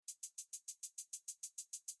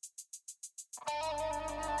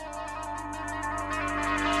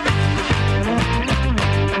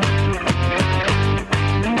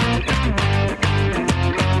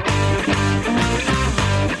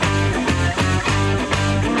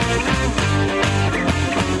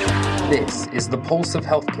This is the Pulse of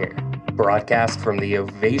Healthcare, broadcast from the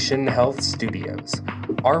Ovation Health Studios.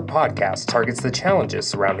 Our podcast targets the challenges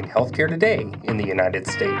surrounding healthcare today in the United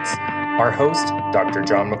States. Our host, Dr.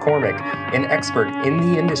 John McCormick, an expert in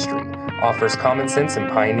the industry, offers common sense and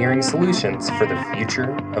pioneering solutions for the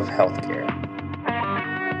future of healthcare.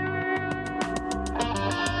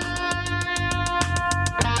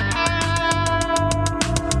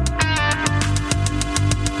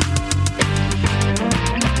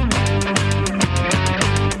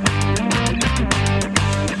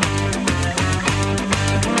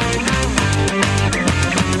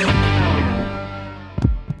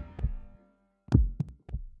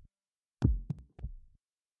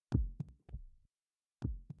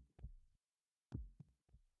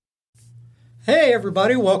 Hey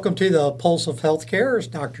everybody, welcome to the Pulse of Healthcare. It's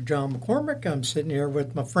Dr. John McCormick. I'm sitting here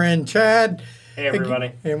with my friend Chad. Hey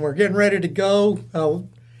everybody. And we're getting ready to go.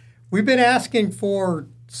 We've been asking for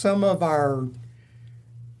some of our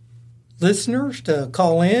listeners to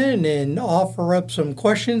call in and offer up some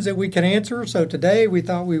questions that we can answer. So today we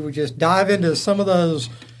thought we would just dive into some of those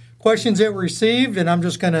questions that we received, and I'm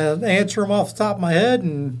just going to answer them off the top of my head,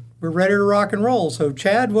 and we're ready to rock and roll. So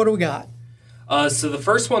Chad, what do we got? So the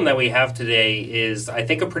first one that we have today is, I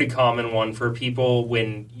think, a pretty common one for people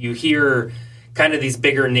when you hear kind of these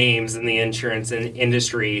bigger names in the insurance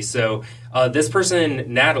industry. So this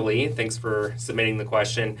person, Natalie, thanks for submitting the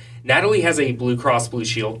question. Natalie has a Blue Cross Blue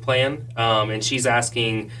Shield plan, and she's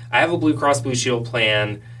asking, I have a Blue Cross Blue Shield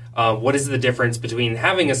plan. What is the difference between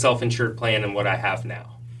having a self-insured plan and what I have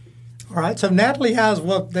now? All right, so Natalie has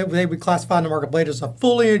what they would classify in the marketplace as a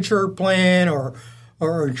fully insured plan or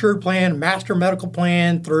insured plan, master medical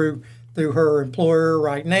plan through her employer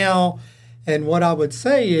right now. And what I would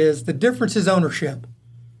say is the difference is ownership,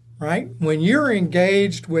 right? When you're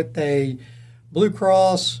engaged with a Blue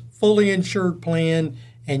Cross fully insured plan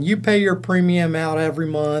and you pay your premium out every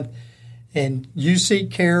month and you seek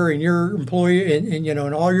care and your employee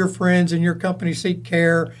and all your friends in your company seek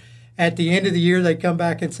care, at the end of the year they come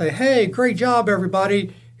back and say, hey, great job,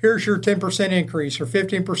 everybody. Here's your 10% increase or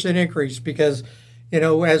 15% increase because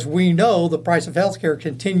as we know, the price of healthcare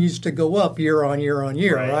continues to go up year on year on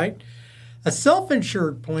year, right? A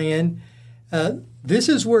self-insured plan, this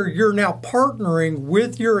is where you're now partnering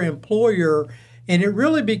with your employer, and it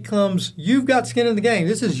really becomes you've got skin in the game.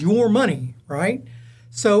 This is your money, right?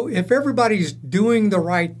 So if everybody's doing the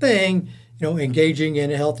right thing, engaging in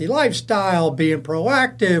a healthy lifestyle, being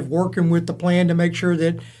proactive, working with the plan to make sure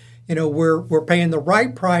that, we're paying the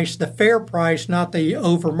right price, the fair price, not the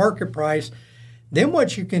over market price. Then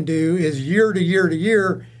what you can do is year to year to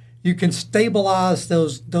year, you can stabilize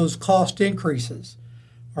those cost increases.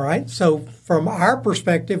 All right. So from our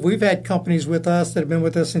perspective, we've had companies with us that have been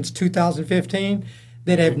with us since 2015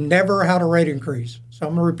 that have never had a rate increase. So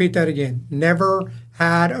I'm going to repeat that again. Never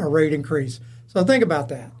had a rate increase. So think about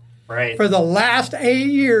that. Right. For the last 8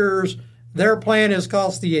 years, their plan has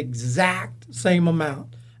cost the exact same amount.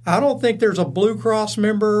 I don't think there's a Blue Cross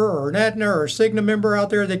member or an Aetna or a Cigna member out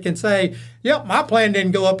there that can say, yep, my plan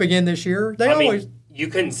didn't go up again this year. You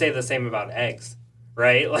couldn't say the same about eggs,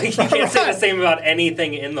 right? Like you can't say the same about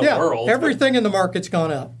anything in the world. Everything in the market's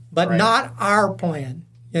gone up, but not our plan,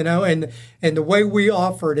 and the way we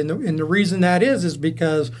offer it. And the reason that is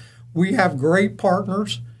because we have great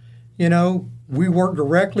partners. We work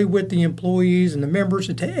directly with the employees and the members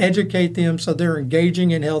to educate them so they're engaging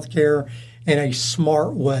in healthcare in a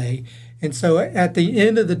smart way. And so at the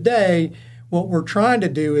end of the day, what we're trying to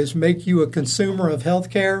do is make you a consumer of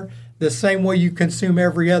healthcare the same way you consume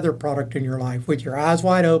every other product in your life, with your eyes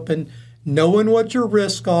wide open, knowing what your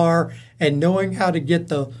risks are, and knowing how to get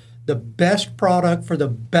the best product for the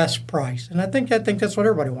best price. And I think that's what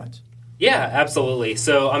everybody wants. Yeah, absolutely.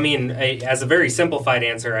 So, as a very simplified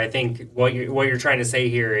answer, I think what you're trying to say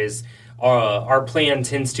here is our plan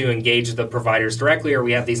tends to engage the providers directly, or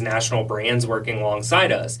we have these national brands working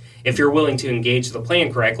alongside us. If you're willing to engage the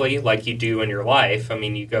plan correctly, like you do in your life,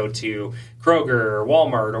 you go to Kroger or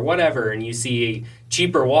Walmart or whatever, and you see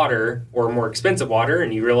cheaper water or more expensive water,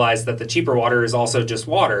 and you realize that the cheaper water is also just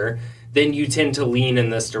water, then you tend to lean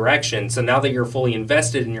in this direction. So now that you're fully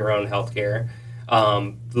invested in your own healthcare,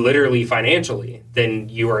 literally financially, then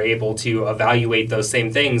you are able to evaluate those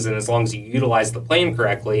same things. And as long as you utilize the plan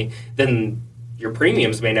correctly, then your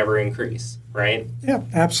premiums may never increase, right? Yeah,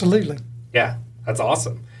 absolutely. Yeah, that's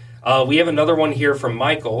awesome. We have another one here from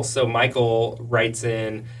Michael. So Michael writes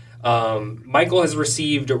in, Michael has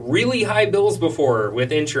received really high bills before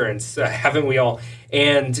with insurance, haven't we all?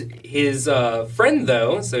 And his friend,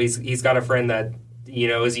 though, so he's got a friend that,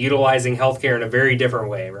 is utilizing healthcare in a very different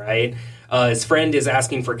way, right? His friend is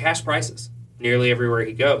asking for cash prices nearly everywhere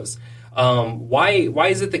he goes. Why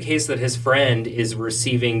is it the case that his friend is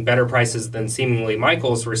receiving better prices than seemingly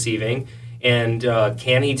Michael's receiving? And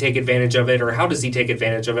can he take advantage of it, or how does he take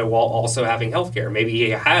advantage of it while also having health care? Maybe he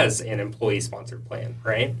has an employee-sponsored plan,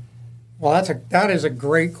 right? Well, that is a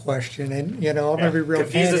great question, and I'm gonna be real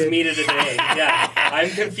confuses candid. me to today. Yeah, I'm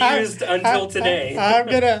confused until today.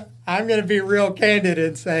 I'm gonna be real candid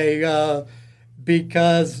and say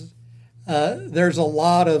because there's a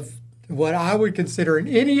lot of what I would consider in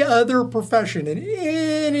any other profession, in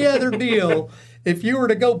any other deal, if you were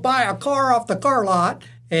to go buy a car off the car lot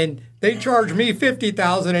and they charge me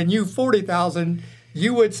 $50,000 and you $40,000,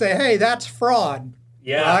 you would say, "Hey, that's fraud."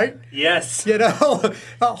 Yeah. Right? Yes.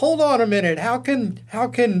 Hold on a minute. How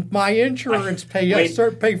can my insurance pay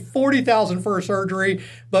 $40,000 for a surgery,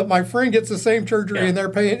 but my friend gets the same surgery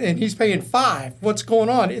and he's paying $5,000? What's going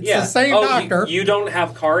on? It's the same doctor. You don't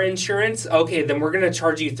have car insurance? Okay, then we're going to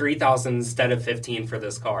charge you $3,000 instead of $15,000 for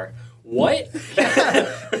this car. What?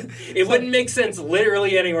 It wouldn't make sense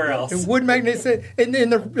literally anywhere else. It wouldn't make any sense. And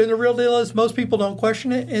the real deal is most people don't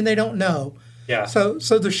question it and they don't know. Yeah. So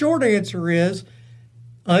the short answer is,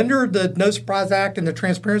 under the No Surprise Act and the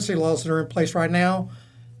transparency laws that are in place right now,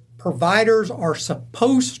 providers are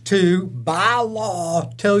supposed to, by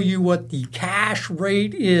law, tell you what the cash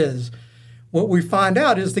rate is. What we find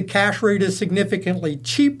out is the cash rate is significantly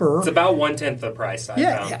cheaper. It's about 1/10 the price. I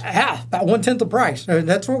found. About 1/10 the price.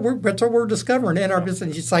 That's what we're discovering in our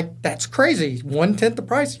business. It's like, that's crazy. 1/10 the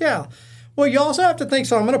price. Yeah. Well, you also have to think,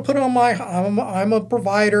 so I'm going to put on I'm a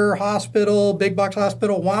provider, hospital, big box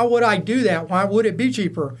hospital. Why would I do that? Why would it be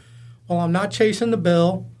cheaper? Well, I'm not chasing the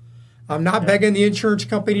bill. I'm not begging the insurance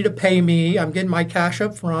company to pay me. I'm getting my cash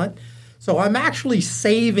up front. So I'm actually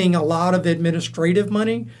saving a lot of administrative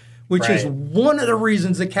money, which is one of the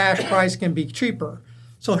reasons the cash price can be cheaper.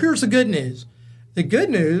 So here's the good news. The good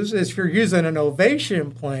news is if you're using an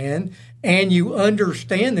Ovation plan and you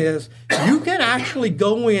understand this, you can actually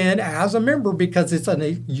go in as a member because it's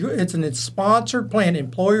a sponsored plan,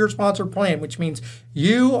 employer-sponsored plan, which means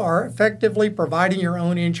you are effectively providing your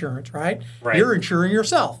own insurance, right? You're insuring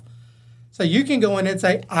yourself. So you can go in and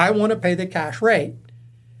say, I want to pay the cash rate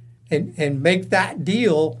and make that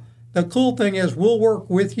deal. The cool thing is we'll work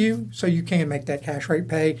with you so you can make that cash rate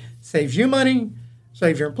pay. Saves you money,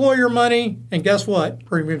 saves your employer money, and guess what?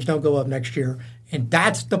 Premiums don't go up next year. And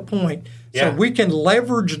that's the point. Yeah. So we can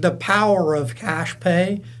leverage the power of cash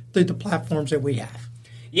pay through the platforms that we have.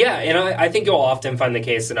 Yeah, and I think you'll often find the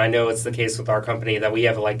case, and I know it's the case with our company, that we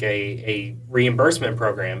have like a reimbursement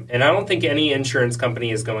program. And I don't think any insurance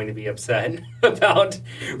company is going to be upset about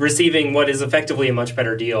receiving what is effectively a much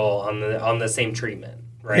better deal on the same treatment,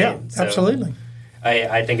 right? Yeah, so absolutely.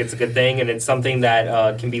 I think it's a good thing, and it's something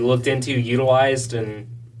that can be looked into, utilized, and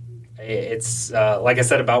it's, like I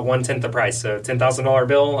said, about 1/10 the price. So $10,000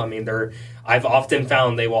 bill, I mean, I've often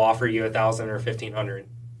found they will offer you $1,000 or $1,500.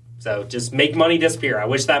 So just make money disappear. I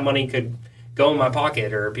wish that money could go in my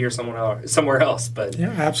pocket or appear somewhere else. But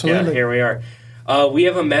yeah, absolutely. Yeah, here we are. We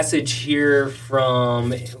have a message here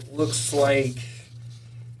from, it looks like,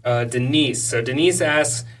 Denise. So Denise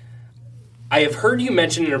asks, I have heard you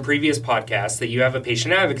mention in a previous podcast that you have a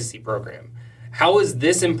patient advocacy program. How is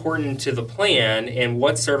this important to the plan, and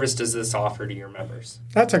what service does this offer to your members?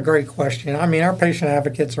 That's a great question. I mean, our patient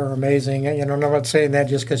advocates are amazing. I'm not saying that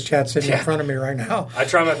just because Chad's sitting in front of me right now. I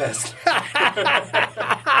try my best.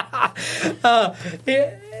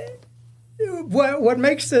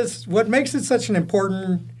 What makes it such an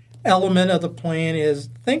important element of the plan is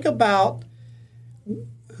think about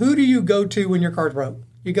who do you go to when your car's broke?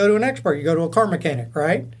 You go to an expert. You go to a car mechanic,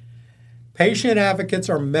 right? Patient advocates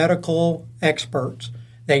are medical experts.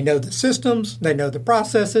 They know the systems, they know the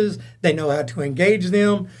processes, they know how to engage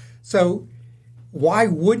them. So why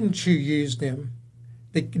wouldn't you use them?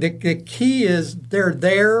 The key is they're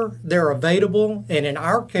there, they're available, and in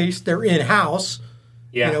our case, they're in-house.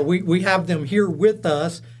 Yeah. We have them here with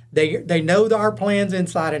us. They know our plans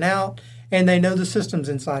inside and out, and they know the systems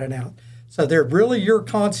inside and out. So they're really your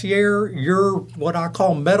concierge, your what I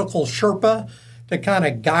call medical Sherpa, to kind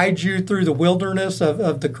of guide you through the wilderness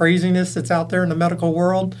of the craziness that's out there in the medical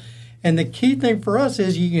world. And the key thing for us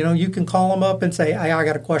is, you can call them up and say, hey, I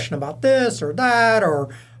got a question about this or that, or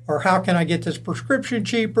how can I get this prescription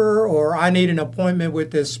cheaper, or I need an appointment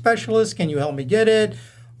with this specialist. Can you help me get it?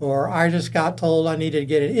 Or I just got told I needed to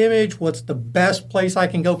get an image. What's the best place I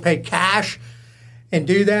can go pay cash and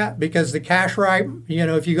do that? Because the cash rate,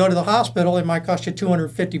 if you go to the hospital, it might cost you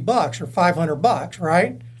 $250 or $500,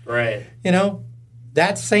 right? Right.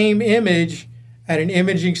 That same image at an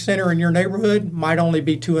imaging center in your neighborhood might only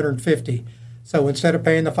be $250. So instead of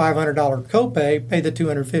paying the $500 copay, pay the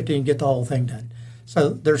 $250 and get the whole thing done. So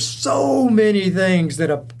there's so many things that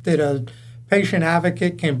a patient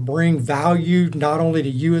advocate can bring value not only to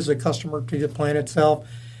you as a customer, to the plan itself.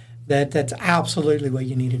 That's absolutely what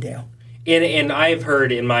you need to do. And I've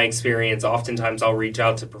heard in my experience, oftentimes I'll reach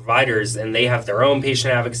out to providers and they have their own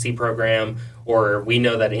patient advocacy program, or we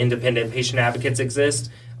know that independent patient advocates exist.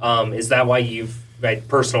 Is that why my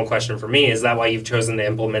personal question for me, is that why you've chosen to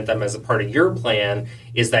implement them as a part of your plan?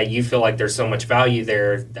 Is that you feel like there's so much value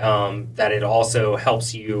there that it also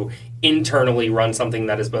helps you internally run something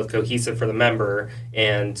that is both cohesive for the member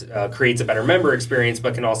and creates a better member experience,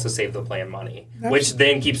 but can also save the plan money, which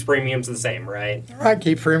then keeps premiums the same, right? Right,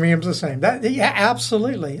 keep premiums the same. Yeah,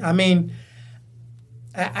 absolutely. I mean,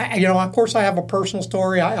 of course, I have a personal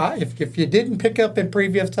story. If you didn't pick up in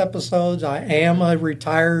previous episodes, I am a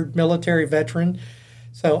retired military veteran,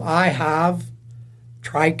 so I have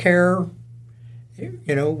TRICARE,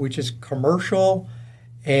 which is commercial,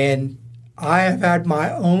 and I have had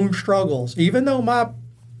my own struggles. Even though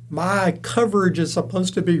my coverage is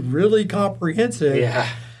supposed to be really comprehensive, yeah.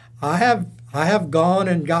 I have gone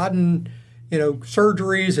and gotten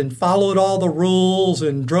surgeries and followed all the rules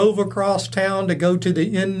and drove across town to go to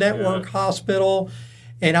the in-network hospital.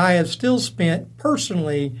 And I have still spent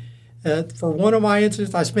personally, for one of my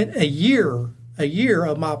incidents, I spent a year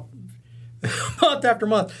of my month after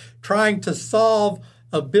month trying to solve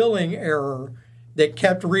a billing error that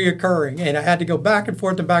kept reoccurring. And I had to go back and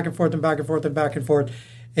forth and back and forth and back and forth and back and forth.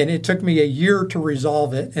 And it took me a year to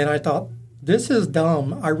resolve it. And I thought, this is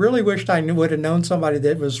dumb. I really wished I would have known somebody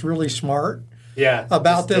that was really smart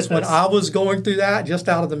about this when I was going through that, just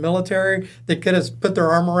out of the military, that could have put their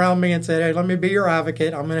arm around me and said, hey, let me be your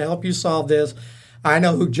advocate. I'm going to help you solve this. I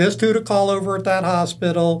know who to call over at that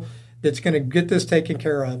hospital that's going to get this taken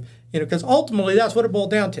care of. Because ultimately that's what it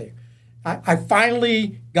boiled down to. I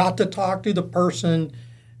finally got to talk to the person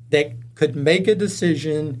that could make a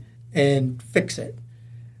decision and fix it.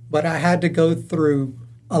 But I had to go through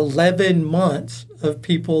 11 months of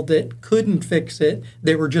people that couldn't fix it.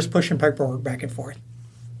 They were just pushing paperwork back and forth.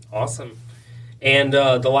 Awesome. And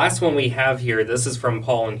the last one we have here, this is from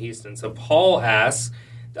Paul in Houston. So Paul asks,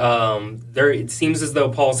 it seems as though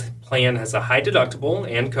Paul's plan has a high deductible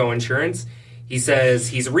and coinsurance. He says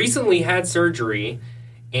he's recently had surgery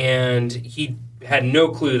and he had no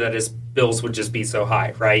clue that his bills would just be so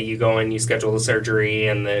high, right? You go in, you schedule the surgery,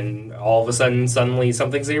 and then all of a sudden, suddenly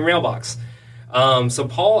something's in your mailbox. So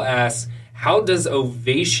Paul asks, how does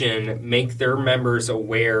Ovation make their members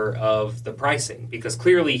aware of the pricing? Because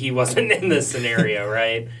clearly he wasn't in this scenario,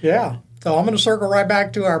 right? Yeah. So I'm going to circle right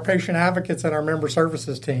back to our patient advocates and our member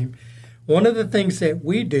services team. One of the things that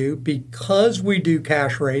we do, because we do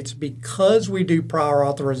cash rates, because we do prior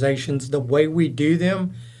authorizations, the way we do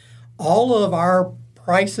them, all of our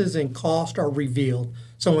prices and costs are revealed.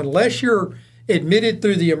 So unless you're admitted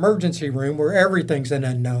through the emergency room where everything's an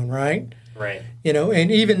unknown, right? Right.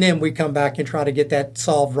 And even then we come back and try to get that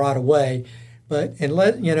solved right away. But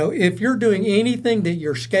if you're doing anything that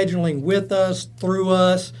you're scheduling with us, through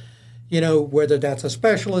us, whether that's a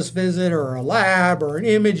specialist visit or a lab or an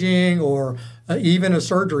imaging or even a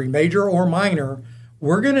surgery, major or minor,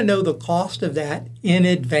 we're going to know the cost of that in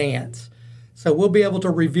advance. So we'll be able to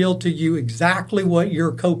reveal to you exactly what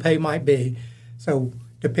your copay might be. So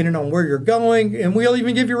depending on where you're going, and we'll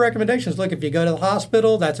even give you recommendations. Look, if you go to the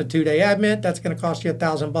hospital, that's a 2-day admit. That's going to cost you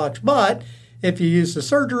 $1,000. But if you use the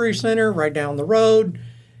surgery center right down the road,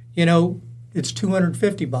 it's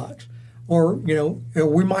 $250. Or,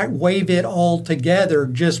 we might waive it altogether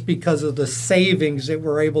just because of the savings that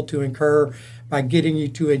we're able to incur by getting you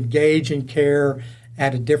to engage in care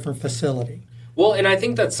at a different facility. Well, and I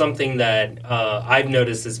think that's something that I've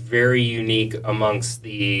noticed is very unique amongst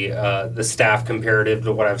the staff comparative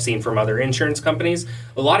to what I've seen from other insurance companies.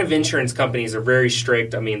 A lot of insurance companies are very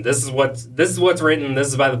strict. I mean, this is what's written. This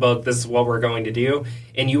is by the book. This is what we're going to do.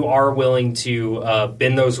 And you are willing to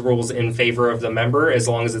bend those rules in favor of the member as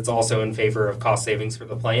long as it's also in favor of cost savings for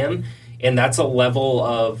the plan. And that's a level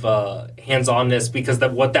of hands-onness because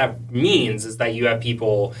what that means is that you have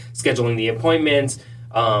people scheduling the appointments,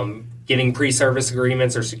 getting pre-service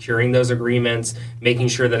agreements or securing those agreements, making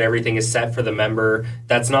sure that everything is set for the member.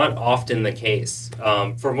 That's not often the case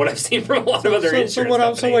from what I've seen from a lot of other insurance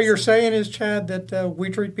companies. So what you're saying is, Chad, that we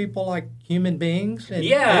treat people like human beings? And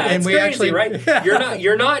it's we crazy, actually, right?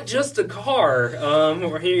 You're not just a car.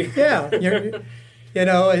 Yeah.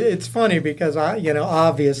 It's funny because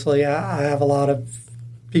obviously I have a lot of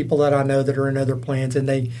people that I know that are in other plans, and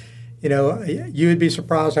they, you would be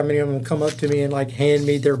surprised how many of them come up to me and hand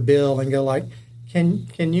me their bill and go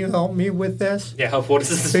can you help me with this? Yeah, what does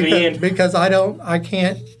this mean? Because I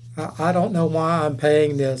can't I don't know why I'm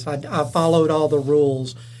paying this. I followed all the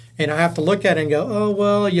rules. And I have to look at it and go, oh,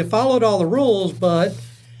 well, you followed all the rules, but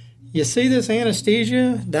you see this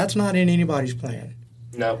anesthesia? That's not in anybody's plan.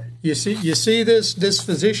 No. You see this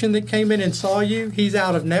physician that came in and saw you? He's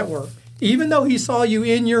out of network. Even though he saw you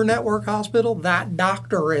in your network hospital, that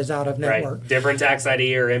doctor is out of network. Right. Different tax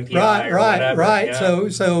ID or MPI or whatever. Right. Yeah.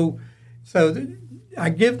 So I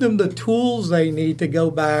give them the tools they need to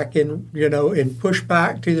go back and push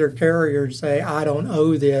back to their carrier and say, I don't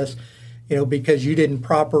owe this, because you didn't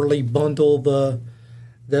properly bundle the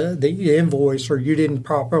invoice, or you didn't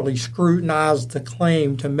properly scrutinize the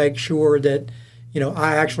claim to make sure that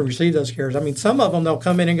I actually received those cares. I mean, some of them, they'll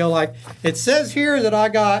come in and go like, it says here that I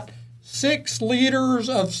got 6 liters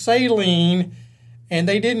of saline, and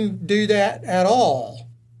they didn't do that at all.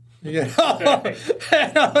 And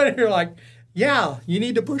you're like, yeah, you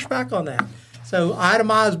need to push back on that. So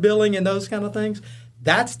itemized billing and those kind of things,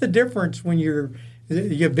 that's the difference when you've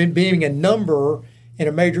been being a number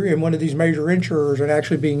in one of these major insurers and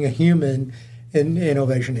actually being a human in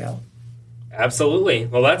Ovation Health. Absolutely.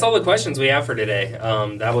 Well, that's all the questions we have for today.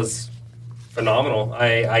 That was phenomenal.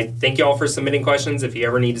 I thank you all for submitting questions. If you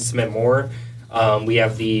ever need to submit more, we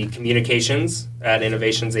have the communications at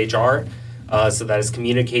Innovations HR. So that is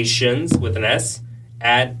communications with an S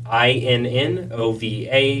at INNOVATION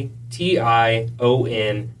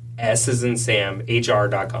S as in Sam,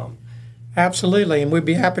 HR.com. Absolutely. And we'd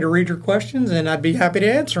be happy to read your questions, and I'd be happy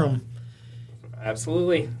to answer them.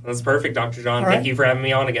 Absolutely. That's perfect, Dr. John. All right. Thank you for having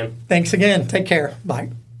me on again. Thanks again. Take care. Bye.